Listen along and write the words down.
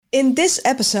In this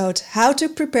episode, how to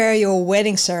prepare your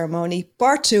wedding ceremony,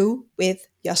 part 2 with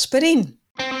Jasperien.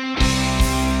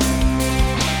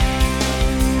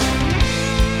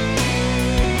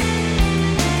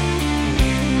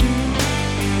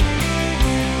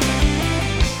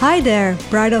 Hi there,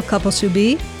 bridal couples to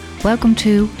be. Welcome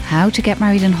to How to Get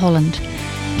Married in Holland,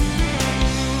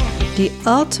 The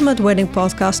ultimate wedding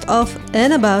podcast of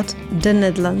and about the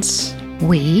Netherlands.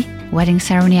 We, wedding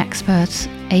ceremony experts,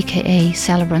 aka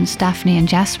celebrants Daphne and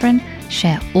Jasperien,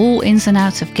 share all ins and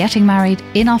outs of getting married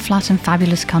in our flat and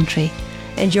fabulous country.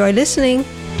 Enjoy listening.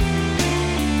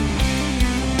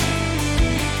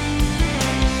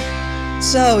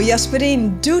 So,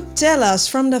 Jasperien, do tell us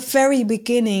from the very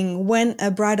beginning, when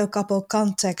a bridal couple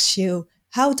contacts you,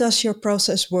 how does your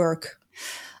process work?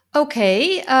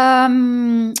 Okay,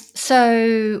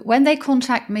 so when they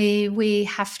contact me, we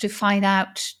have to find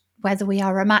out whether we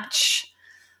are a match.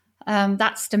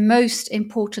 That's the most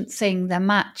important thing, the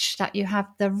match, that you have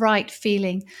the right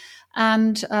feeling.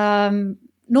 And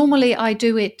normally I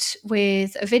do it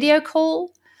with a video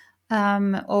call,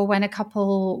 or when a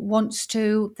couple wants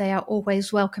to, they are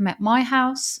always welcome at my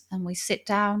house, and we sit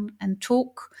down and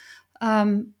talk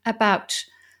about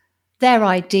their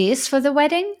ideas for the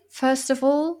wedding, first of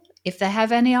all, if they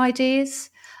have any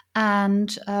ideas.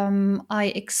 And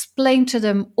I explain to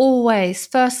them always,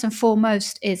 first and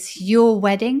foremost, it's your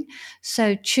wedding.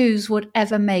 So choose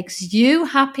whatever makes you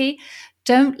happy.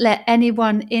 Don't let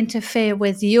anyone interfere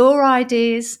with your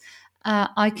ideas.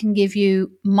 I can give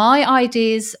you my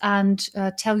ideas and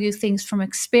tell you things from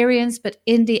experience, but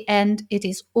in the end, it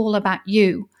is all about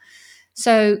you.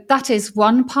 So that is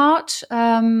one part.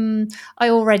 I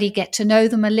already get to know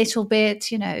them a little bit,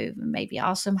 maybe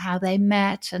ask them how they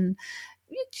met, and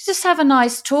you just have a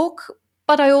nice talk.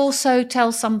 But I also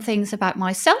tell some things about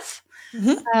myself,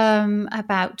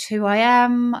 about who I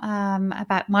am,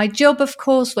 about my job, of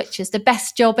course, which is the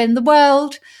best job in the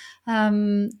world.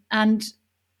 And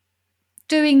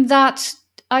doing that,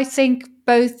 I think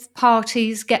both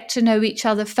parties get to know each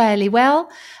other fairly well.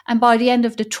 And by the end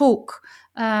of the talk,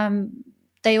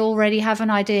 they already have an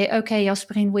idea. Okay,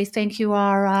 Jasperien, we think you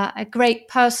are a great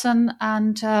person,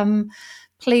 and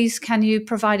please, can you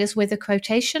provide us with a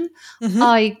quotation?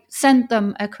 I sent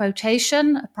them a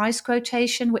quotation, a price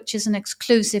quotation, which is an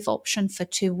exclusive option for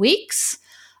 2 weeks.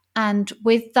 And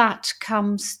with that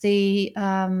comes the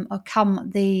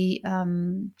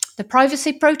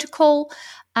privacy protocol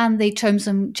and the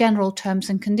general terms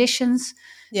and conditions.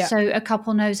 Yeah. So a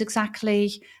couple knows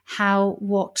exactly how,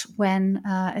 what, when,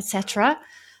 etc.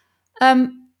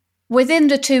 Within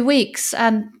the 2 weeks,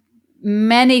 and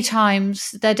many times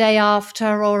the day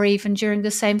after, or even during the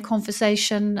same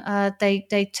conversation,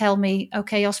 they tell me,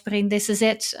 okay, Jasperien, this is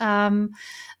it.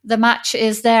 The match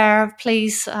is there.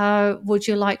 Please, would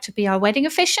you like to be our wedding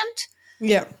officiant?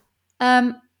 Yeah.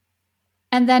 And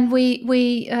then we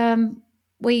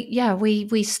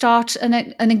start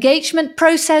an engagement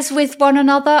process with one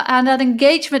another, and that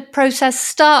engagement process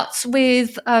starts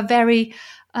with a very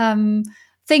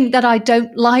thing that I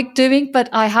don't like doing, but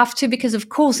I have to, because of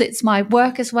course it's my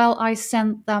work as well. I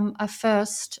sent them a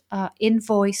first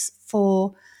invoice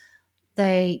for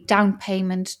the down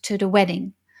payment to the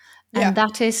wedding. And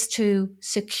that is to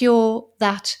secure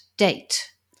that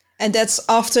date. And that's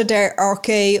after they're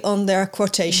okay on their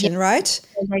quotation, right?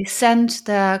 So they send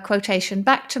the quotation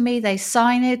back to me. They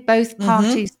sign it. Both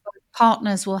parties, both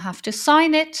partners will have to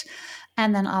sign it.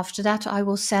 And then after that, I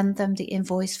will send them the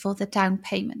invoice for the down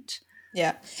payment.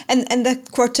 Yeah. And the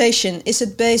quotation, is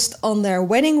it based on their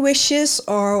wedding wishes,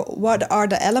 or what are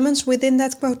the elements within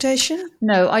that quotation?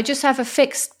 No, I just have a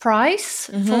fixed price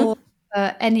for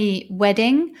any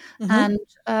wedding. And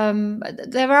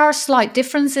there are slight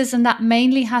differences, and that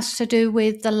mainly has to do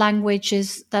with the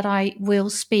languages that I will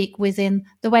speak within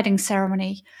the wedding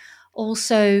ceremony.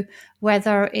 Also,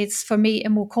 whether it's for me a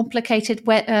more complicated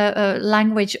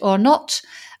language or not.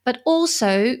 But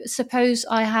also, suppose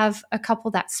I have a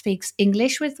couple that speaks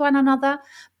English with one another,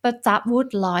 but that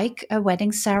would like a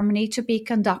wedding ceremony to be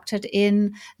conducted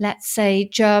in, let's say,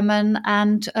 German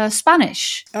and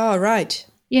Spanish. Oh, right.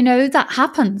 That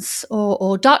happens,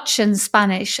 or Dutch and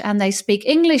Spanish, and they speak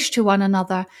English to one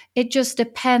another. It just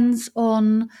depends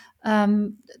on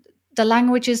the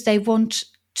languages they want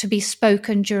to be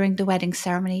spoken during the wedding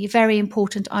ceremony. A very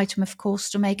important item, of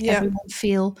course, to make everyone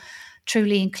feel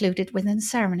truly included within the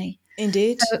ceremony.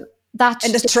 Indeed. So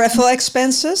and the travel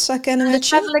expenses, I can imagine. The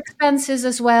travel expenses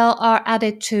as well are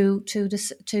added to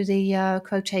the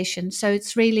quotation. So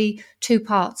it's really 2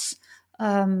 parts: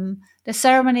 the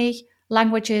ceremony,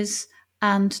 languages,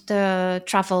 and the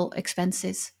travel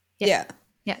expenses. Yeah.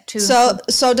 Yeah,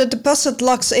 So the deposit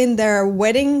locks in their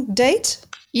wedding date?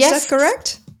 Yes. Is that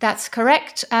correct? That's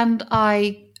correct. And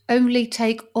I only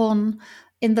take on,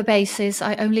 in the basis,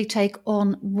 I only take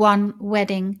on one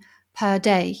wedding per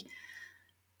day.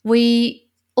 We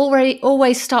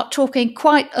always start talking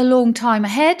quite a long time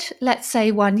ahead, let's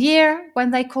say 1 year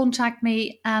when they contact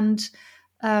me, and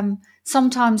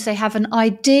sometimes they have an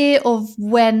idea of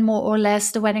when more or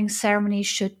less the wedding ceremony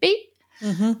should be,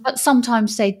 but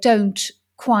sometimes they don't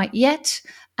quite yet.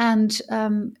 And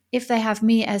if they have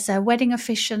me as a wedding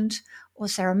officiant or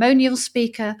ceremonial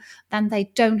speaker, then they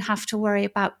don't have to worry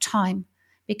about time,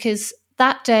 because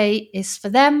that day is for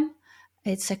them.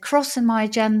 It's a cross in my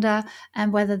agenda,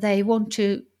 and whether they want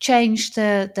to change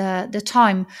the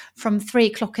time from 3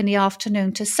 o'clock in the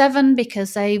afternoon to 7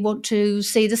 because they want to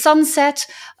see the sunset,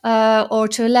 or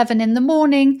to 11 in the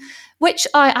morning, which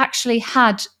I actually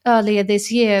had earlier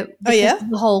this year because of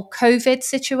the whole COVID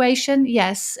situation.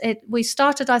 Yes, we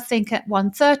started, I think, at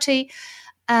 1:30,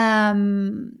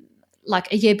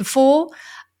 like a year before.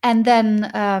 And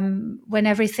then when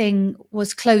everything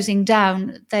was closing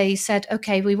down, they said,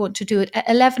 okay, we want to do it at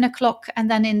 11 o'clock.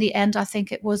 And then in the end, I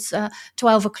think it was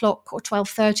 12 o'clock or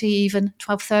 12:30, even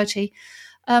 12:30.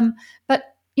 But,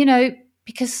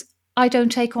 because I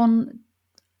don't take on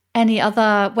any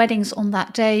other weddings on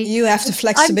that day. You have the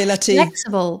flexibility. I'm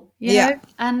flexible, you know,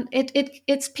 and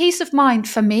it's peace of mind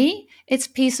for me. It's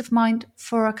peace of mind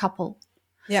for a couple.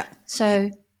 Yeah.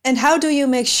 So. And how do you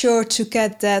make sure to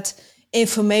get that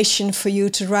information for you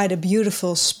to write a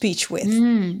beautiful speech with?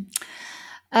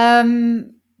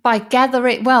 By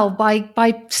gathering,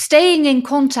 by staying in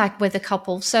contact with a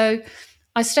couple. So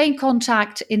I stay in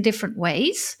contact in different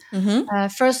ways.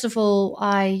 First of all,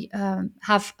 I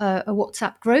have a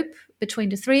WhatsApp group between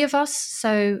the three of us.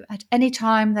 So at any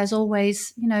time, there's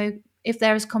always, if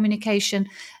there is communication,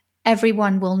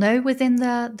 everyone will know within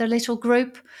the little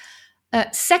group.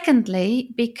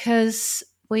 Secondly, because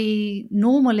we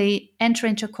normally enter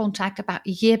into contact about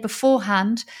a year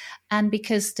beforehand, and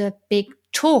because the big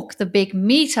talk, the big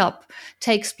meetup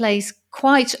takes place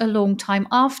quite a long time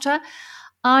after,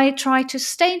 I try to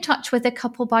stay in touch with a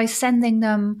couple by sending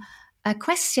them a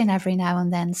question every now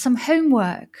and then, some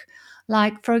homework.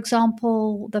 Like, for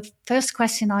example, the first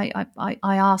question I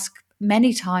ask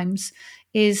many times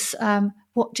is,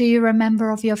 what do you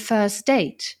remember of your first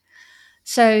date?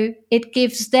 So it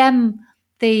gives them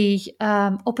the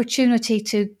opportunity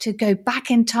to go back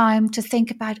in time to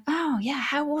think about, oh yeah,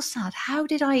 how was that? How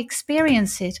did I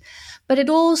experience it? But it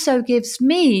also gives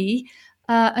me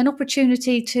an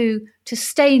opportunity to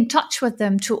stay in touch with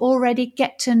them, to already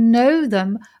get to know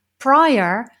them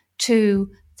prior to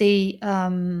the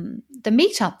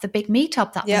meetup, the big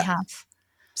meetup that we have.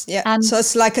 Yeah, and so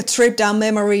it's like a trip down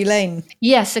memory lane.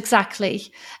 Yes,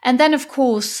 exactly. And then, of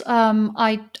course,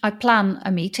 I plan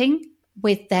a meeting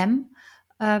with them.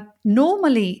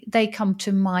 Normally, they come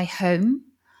to my home.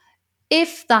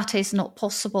 If that is not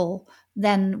possible,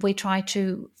 then we try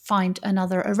to find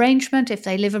another arrangement. If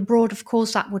they live abroad, of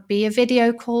course, that would be a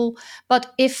video call.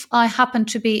 But if I happen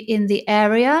to be in the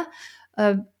area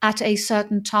at a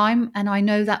certain time, and I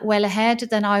know that well ahead,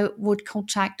 then I would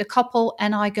contact the couple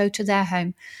and I go to their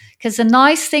home. Because the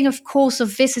nice thing, of course, of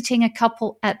visiting a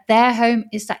couple at their home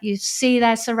is that you see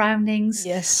their surroundings.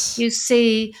 Yes. You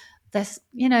see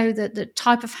the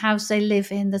type of house they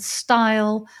live in, the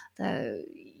style.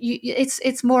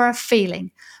 It's more a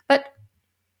feeling. But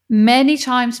many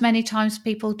times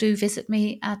people do visit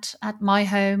me at my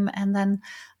home, and then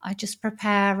I just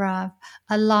prepare a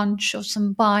lunch or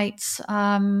some bites.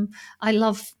 I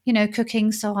love,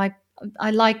 cooking, so I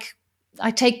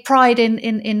take pride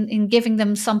in giving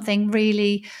them something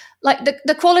really like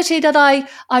the quality that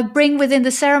I bring within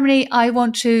the ceremony. I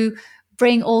want to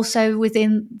bring also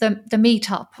within the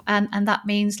meetup, and that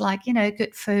means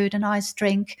good food, a nice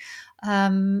drink.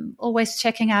 Always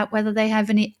checking out whether they have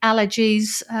any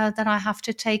allergies that I have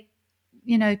to take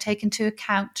into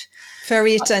account.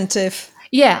 Very attentive.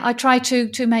 Yeah, I try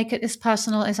to make it as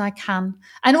personal as I can.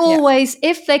 And always,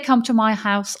 if they come to my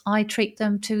house, I treat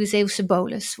them to Zeeuwse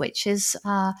bolus, which is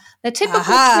the typical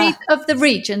treat of the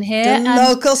region here. The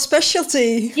local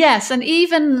specialty. Yes, and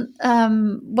even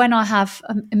when I have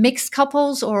mixed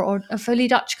couples or fully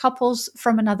Dutch couples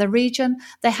from another region,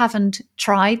 they haven't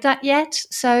tried that yet.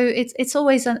 So it's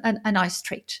always a nice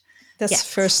treat. That's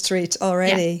first treat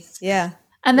already. Yes. Yeah.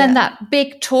 And then that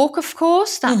big talk, of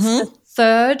course, that's the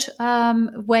third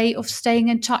way of staying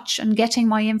in touch and getting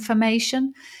my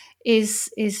information is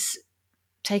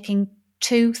taking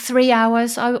 2-3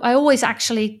 hours. I always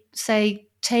actually say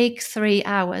take 3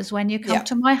 hours when you come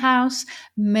to my house.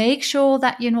 Make sure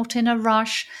that you're not in a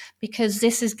rush. because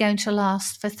this is going to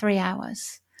last for 3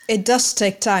 hours. It does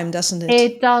take time, doesn't it?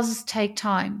 It does take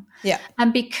time. Yeah.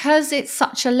 And because it's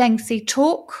such a lengthy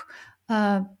talk,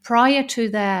 prior to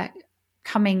their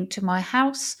coming to my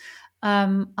house,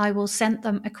 I will send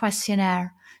them a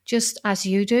questionnaire, just as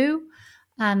you do.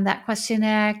 And that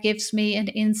questionnaire gives me an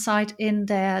insight in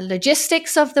the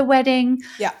logistics of the wedding,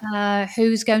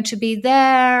 who's going to be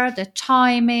there, the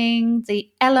timing, the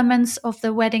elements of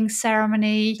the wedding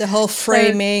ceremony. The whole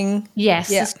framing.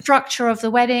 The structure of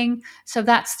the wedding. So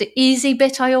that's the easy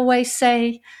bit, I always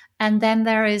say. And then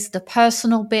there is the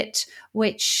personal bit,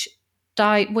 which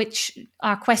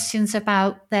are questions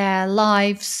about their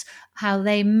lives, how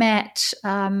they met,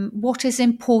 what is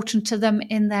important to them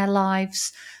in their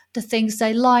lives, the things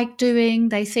they like doing,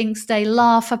 the things they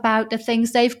laugh about, the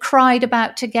things they've cried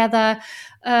about together,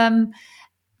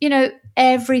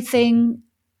 everything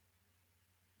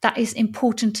that is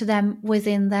important to them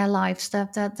within their lives,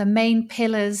 the main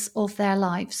pillars of their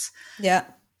lives. Yeah.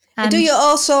 And do you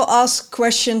also ask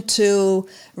questions to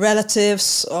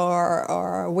relatives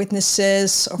or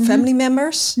witnesses or family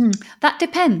members? That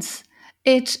depends.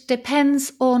 It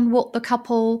depends on what the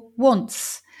couple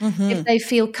wants, if they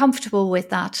feel comfortable with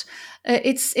that.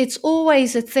 It's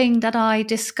always a thing that I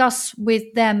discuss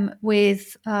with them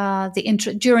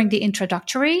during the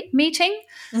introductory meeting,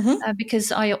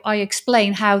 because I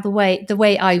explain how the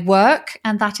way I work,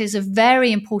 and that is a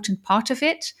very important part of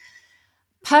it.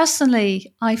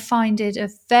 Personally, I find it a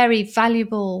very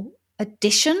valuable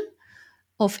addition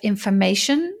of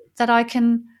information that I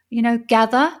can,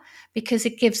 gather, because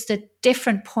it gives the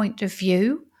different point of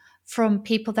view from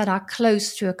people that are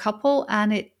close to a couple.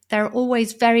 And they're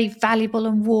always very valuable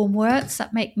and warm words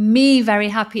that make me very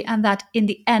happy, and that in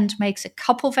the end makes a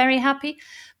couple very happy.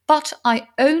 But I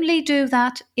only do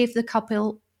that if the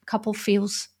couple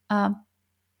feels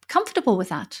comfortable with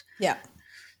that. Yeah.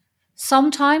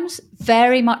 Sometimes,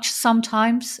 very much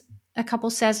sometimes, a couple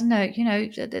says, no,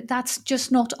 that's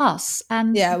just not us.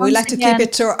 And we like to keep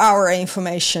it to our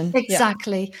information.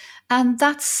 Exactly. Yeah. And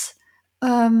that's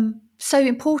so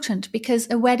important, because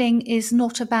a wedding is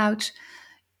not about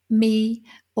me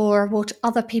or what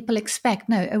other people expect.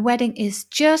 No, a wedding is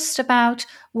just about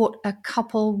what a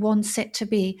couple wants it to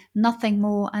be, nothing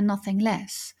more and nothing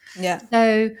less. Yeah.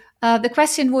 So the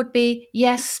question would be,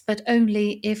 yes, but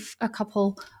only if a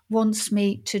couple wants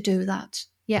me to do that.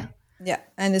 Yeah. Yeah,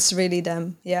 and it's really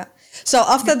them. Yeah. So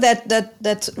after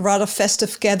that rather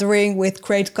festive gathering with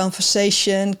great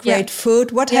conversation, great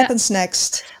food, what happens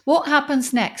next? What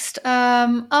happens next?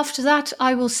 After that,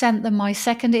 I will send them my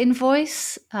second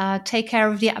invoice, take care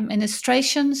of the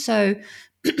administration, so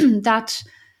that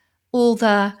all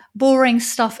the boring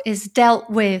stuff is dealt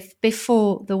with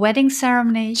before the wedding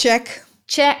ceremony. Check.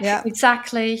 Yeah.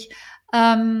 Exactly.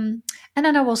 And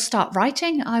then I will start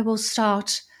writing. I will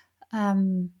start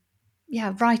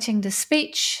writing the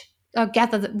speech. I'll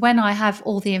gather that when I have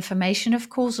all the information, of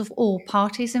course, of all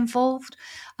parties involved,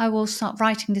 I will start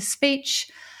writing the speech.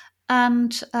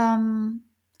 And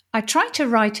I try to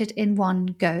write it in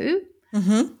one go.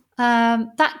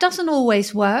 That doesn't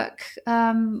always work.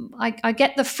 I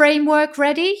get the framework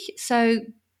ready, so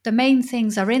the main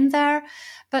things are in there,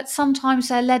 but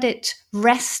sometimes I let it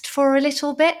rest for a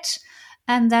little bit.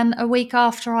 And then a week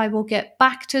after, I will get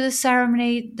back to the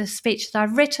ceremony, the speech that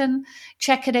I've written,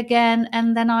 check it again,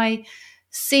 and then I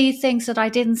see things that I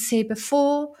didn't see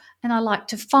before, and I like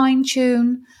to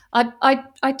fine-tune.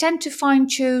 I tend to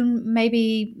fine-tune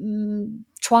maybe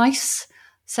twice.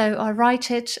 So I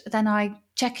write it, then I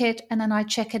check it, and then I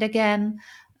check it again,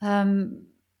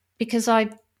 because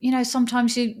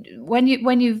sometimes when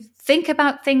you think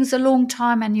about things a long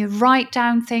time and you write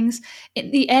down things,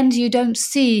 in the end you don't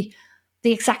see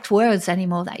the exact words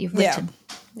anymore that you've written.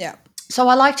 Yeah. So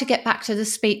I like to get back to the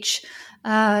speech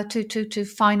to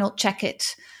final check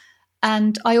it.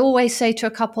 And I always say to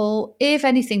a couple, if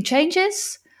anything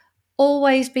changes,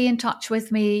 always be in touch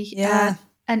with me. Yeah.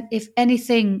 And if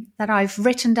anything that I've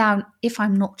written down, if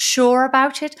I'm not sure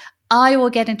about it, I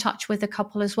will get in touch with the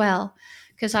couple as well,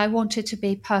 because I want it to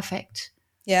be perfect.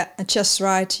 Yeah, and just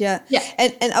right. Yeah. Yeah.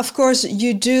 And of course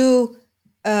you do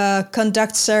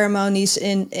conduct ceremonies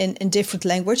in different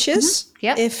languages,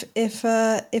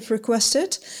 if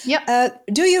requested.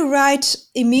 Do you write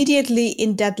immediately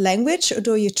in that language, or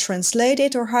do you translate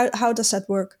it, or how does that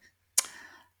work?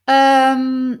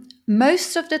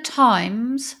 Most of the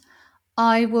times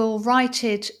I will write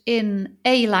it in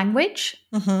a language,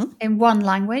 in one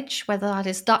language, whether that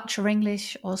is Dutch or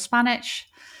English or Spanish.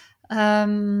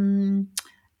 And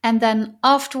then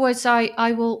afterwards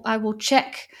I will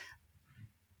check,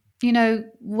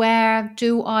 where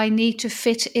do I need to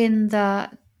fit in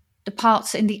the the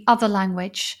parts in the other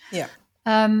language. Yeah.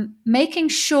 Making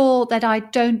sure that I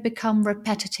don't become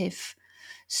repetitive.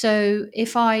 So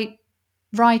if I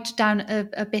write down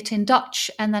a bit in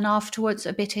Dutch and then afterwards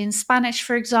a bit in Spanish,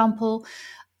 for example,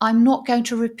 I'm not going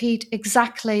to repeat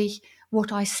exactly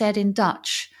what I said in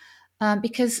Dutch,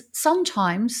 because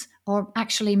sometimes, or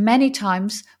actually many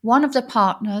times, one of the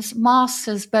partners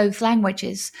masters both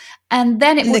languages, and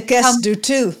then the guests do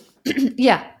too.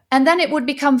 Yeah. And then it would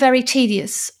become very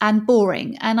tedious and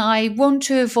boring. And I want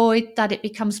to avoid that it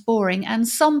becomes boring. And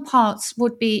some parts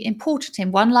would be important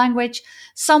in one language,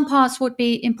 some parts would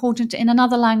be important in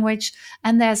another language,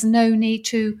 and there's no need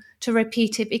to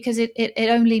repeat it, because it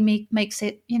only makes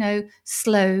it,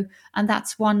 slow. And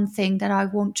that's one thing that I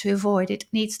want to avoid. It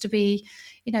needs to be,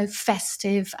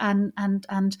 festive and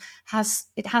has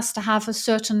to have a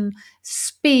certain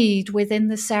speed within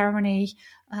the ceremony.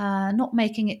 Not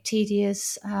making it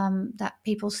tedious, that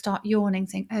people start yawning,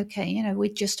 think, okay, we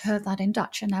just heard that in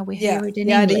Dutch and now we hear it in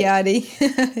English.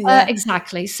 Yeah.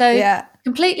 Exactly. So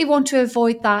completely want to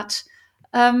avoid that.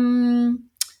 And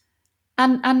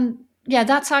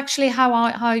that's actually how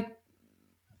I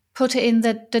put it in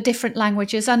the different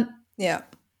languages. And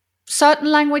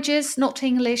certain languages, not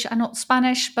English and not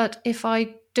Spanish, but if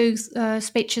I do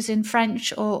speeches in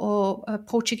French or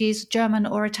Portuguese, German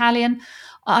or Italian,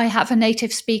 I have a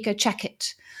native speaker check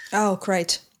it. Oh,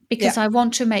 great. Because I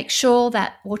want to make sure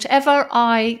that whatever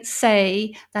I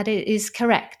say, that it is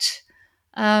correct.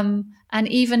 And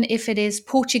even if it is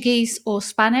Portuguese or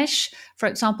Spanish, for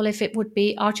example, if it would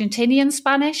be Argentinian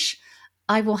Spanish,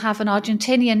 I will have an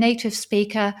Argentinian native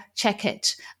speaker check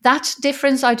it. That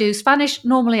difference I do. Spanish,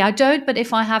 normally I don't, but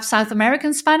if I have South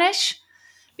American Spanish,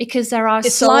 because there are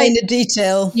it's all in the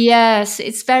detail. Yes,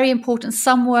 it's very important.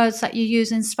 Some words that you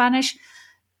use in Spanish,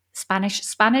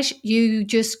 you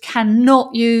just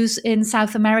cannot use in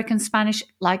South American Spanish,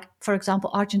 like, for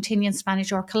example, Argentinian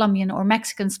Spanish or Colombian or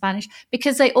Mexican Spanish,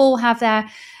 because they all have their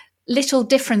little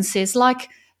differences. Like,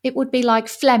 it would be like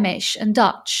Flemish and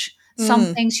Dutch.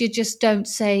 Some things you just don't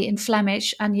say in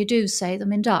Flemish and you do say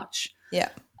them in Dutch. Yeah.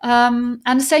 And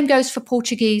the same goes for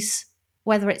Portuguese,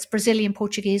 whether it's Brazilian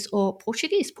Portuguese or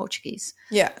Portuguese.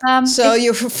 Yeah. So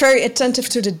you're very attentive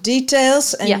to the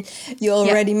details, and you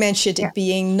already mentioned it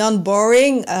being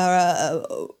non-boring,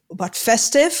 but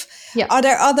festive. Yeah. Are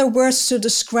there other words to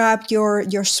describe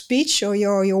your speech or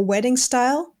your wedding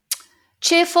style?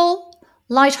 Cheerful,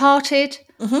 lighthearted,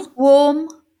 warm,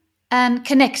 and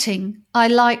connecting. I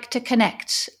like to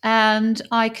connect, and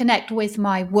I connect with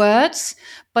my words,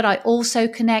 but I also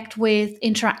connect with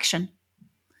interaction.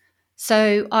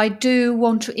 So I do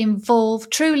want to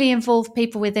truly involve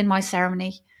people within my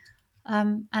ceremony.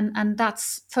 And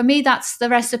that's, for me, that's the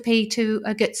recipe to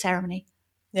a good ceremony.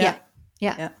 Yeah.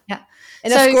 And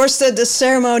so, of course, the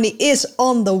ceremony is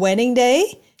on the wedding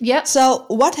day. Yeah. So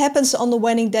what happens on the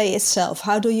wedding day itself?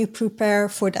 How do you prepare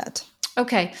for that?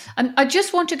 Okay. I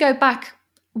just want to go back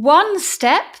one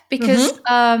step, because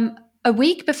a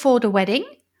week before the wedding,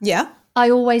 I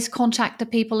always contact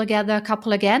the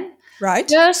couple again. Right.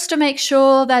 Just to make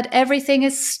sure that everything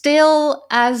is still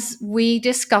as we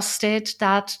discussed it,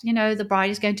 that, the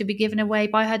bride is going to be given away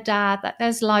by her dad, that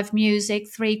there's live music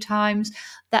 3 times,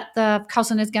 that the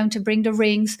cousin is going to bring the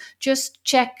rings. Just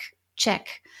check.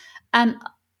 And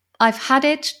I've had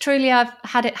it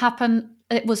happen.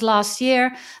 It was last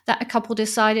year that a couple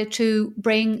decided to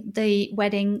bring the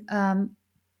wedding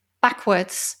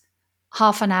backwards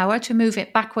half an hour, to move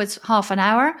it backwards half an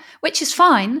hour, which is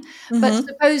fine. But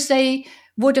suppose they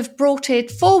would have brought it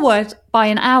forward by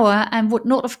an hour and would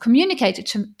not have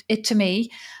communicated it to me,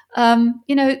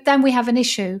 then we have an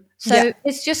issue. So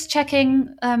it's just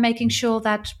checking, making sure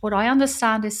that what I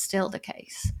understand is still the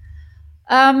case.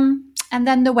 And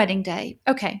then the wedding day.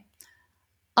 Okay.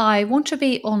 I want to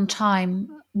be on time,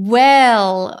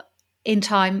 well in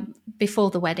time before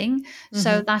the wedding.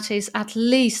 So that is at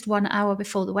least 1 hour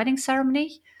before the wedding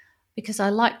ceremony, because I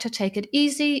like to take it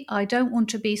easy. I don't want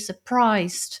to be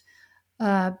surprised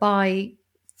by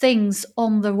things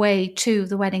on the way to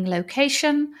the wedding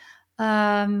location.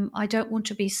 I don't want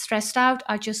to be stressed out.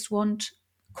 I just want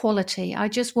quality. I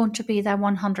just want to be there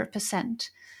 100%.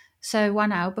 So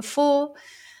 1 hour before,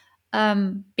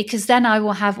 because then I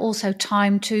will have also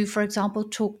time to, for example,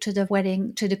 talk to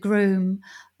the groom.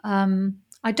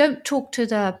 I don't talk to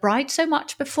the bride so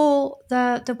much before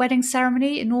the wedding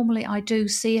ceremony. Normally I do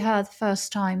see her the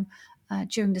first time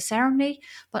during the ceremony,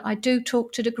 but I do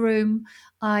talk to the groom.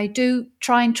 I do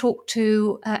try and talk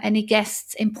to any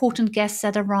guests, important guests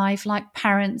that arrive, like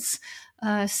parents,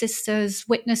 sisters,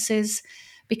 witnesses,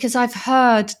 because I've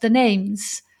heard the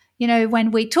names, when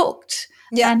we talked.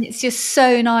 Yeah. And it's just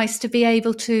so nice to be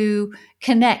able to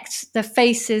connect the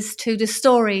faces to the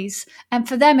stories. And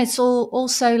for them, it's all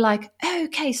also like, oh,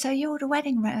 okay, so you're the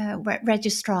wedding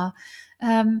registrar.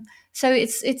 So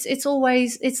it's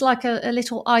always, it's like a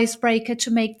little icebreaker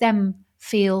to make them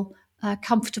feel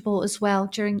comfortable as well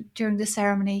during the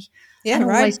ceremony. Yeah, and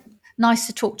always nice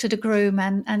to talk to the groom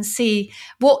and see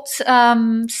what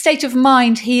state of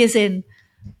mind he is in.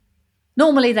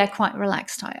 Normally they're quite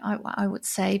relaxed, I would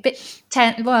say.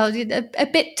 A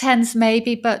bit tense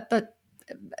maybe, but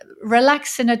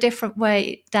relaxed in a different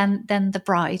way than the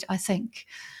bride, I think.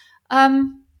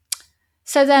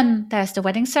 So then there's the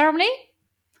wedding ceremony,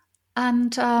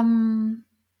 and then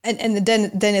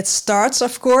it starts,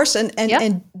 of course.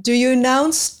 And do you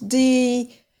announce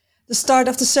the start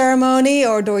of the ceremony,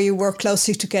 or do you work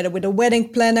closely together with a wedding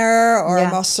planner or a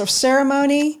master of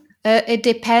ceremony? It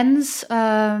depends.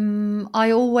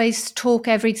 I always talk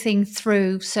everything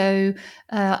through. So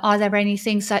are there any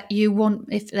things that you want,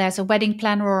 if there's a wedding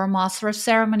planner or a master of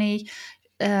ceremony,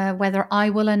 whether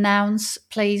I will announce,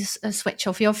 please switch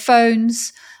off your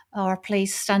phones, or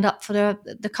please stand up for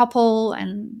the couple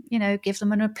and, give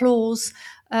them an applause.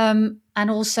 And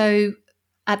also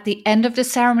at the end of the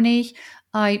ceremony,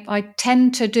 I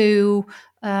tend to do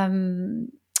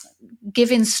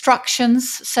give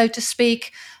instructions, so to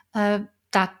speak,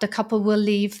 that the couple will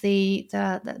leave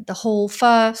the hall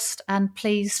first, and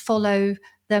please follow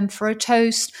them for a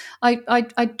toast.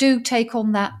 I do take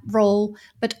on that role,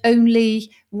 but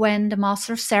only when the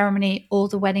master of ceremony or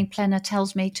the wedding planner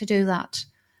tells me to do that.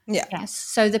 Yeah. Yes.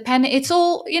 So it's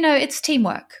all, it's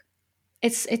teamwork.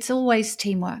 It's always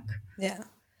teamwork. Yeah.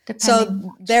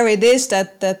 So there it is,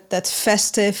 that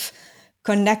festive,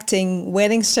 connecting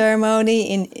wedding ceremony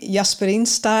in Jasperine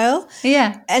style.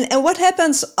 Yeah. And what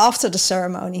happens after the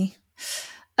ceremony?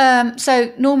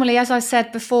 So normally, as I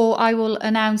said before, I will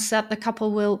announce that the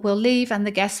couple will leave and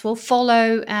the guests will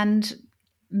follow. And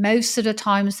most of the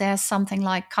times there's something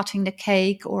like cutting the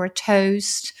cake or a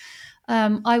toast.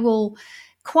 I will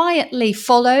quietly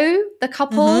follow the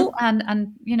couple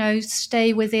and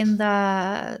stay within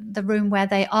the room where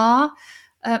they are.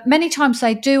 Many times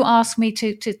they do ask me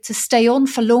to stay on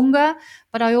for longer,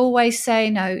 but I always say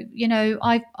no.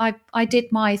 I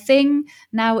did my thing.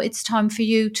 Now it's time for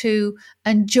you to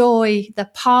enjoy the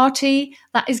party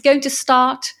that is going to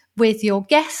start with your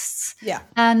guests. Yeah,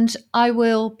 and I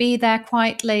will be there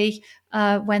quietly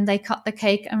when they cut the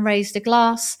cake and raise the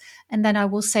glass, and then I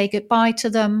will say goodbye to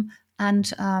them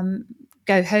and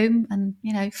go home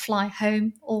and fly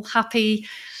home all happy,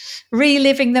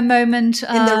 reliving the moment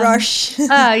in the rush.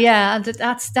 Yeah,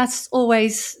 that's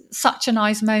always such a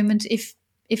nice moment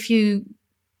if you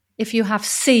have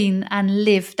seen and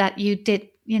lived that you did,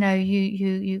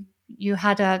 you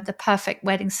had the perfect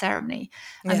wedding ceremony.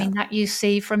 Yeah. I mean, that you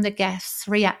see from the guests'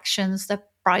 reactions, the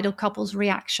bridal couple's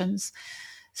reactions.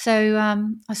 So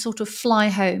I sort of fly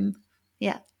home.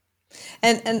 Yeah.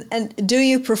 And do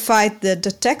you provide the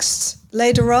text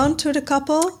later on to the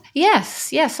couple?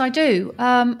 Yes, I do.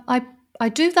 I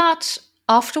do that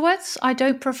afterwards. I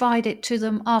don't provide it to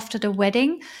them after the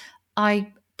wedding.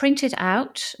 I print it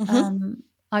out.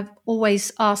 I've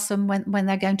always asked them when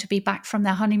they're going to be back from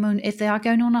their honeymoon, if they are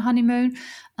going on a honeymoon.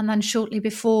 And then shortly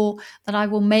before that, I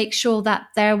will make sure that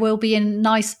there will be a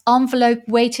nice envelope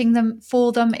waiting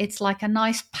for them. It's like a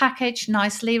nice package,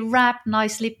 nicely wrapped,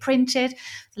 nicely printed,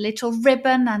 a little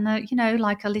ribbon and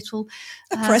like a little...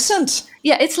 a present.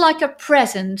 Yeah, it's like a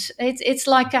present. It's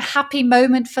like a happy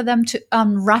moment for them to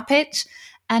unwrap it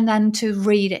and then to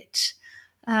read it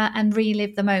and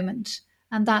relive the moment.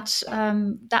 And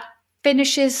that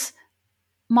finishes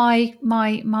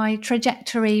my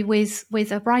trajectory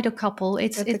with a bridal couple.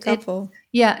 It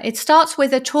starts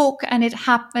with a talk and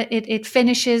it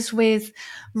finishes with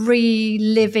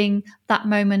reliving that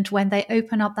moment when they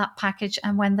open up that package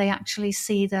and when they actually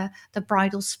see the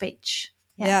bridal speech.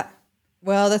 Yeah.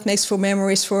 Well, that makes for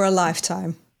memories for a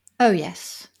lifetime. Oh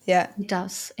yes. Yeah. It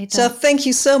does. So thank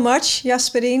you so much,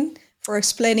 Jasperine, for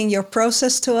explaining your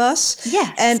process to us.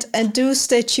 Yes. And do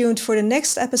stay tuned for the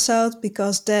next episode,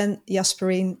 because then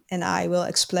Jasperine and I will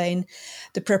explain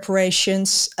the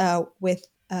preparations with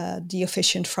the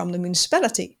officiant from the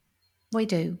municipality. We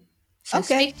do. So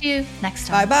okay. Speak to you next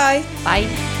time. Bye-bye. Bye.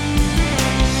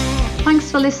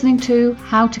 Thanks for listening to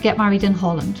How to Get Married in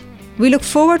Holland. We look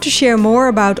forward to share more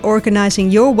about organizing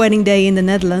your wedding day in the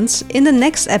Netherlands in the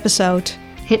next episode.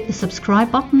 Hit the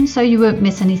subscribe button so you won't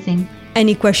miss anything.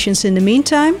 Any questions in the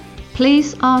meantime?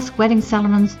 Please ask Wedding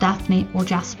Celebrants Daphne or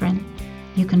Jasperine.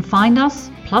 You can find us,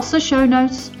 plus the show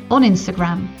notes, on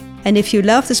Instagram. And if you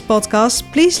love this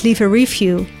podcast, please leave a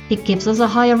review. It gives us a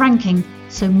higher ranking,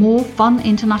 so more fun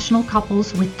international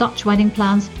couples with Dutch wedding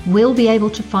plans will be able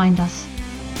to find us.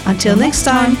 Until next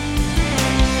time.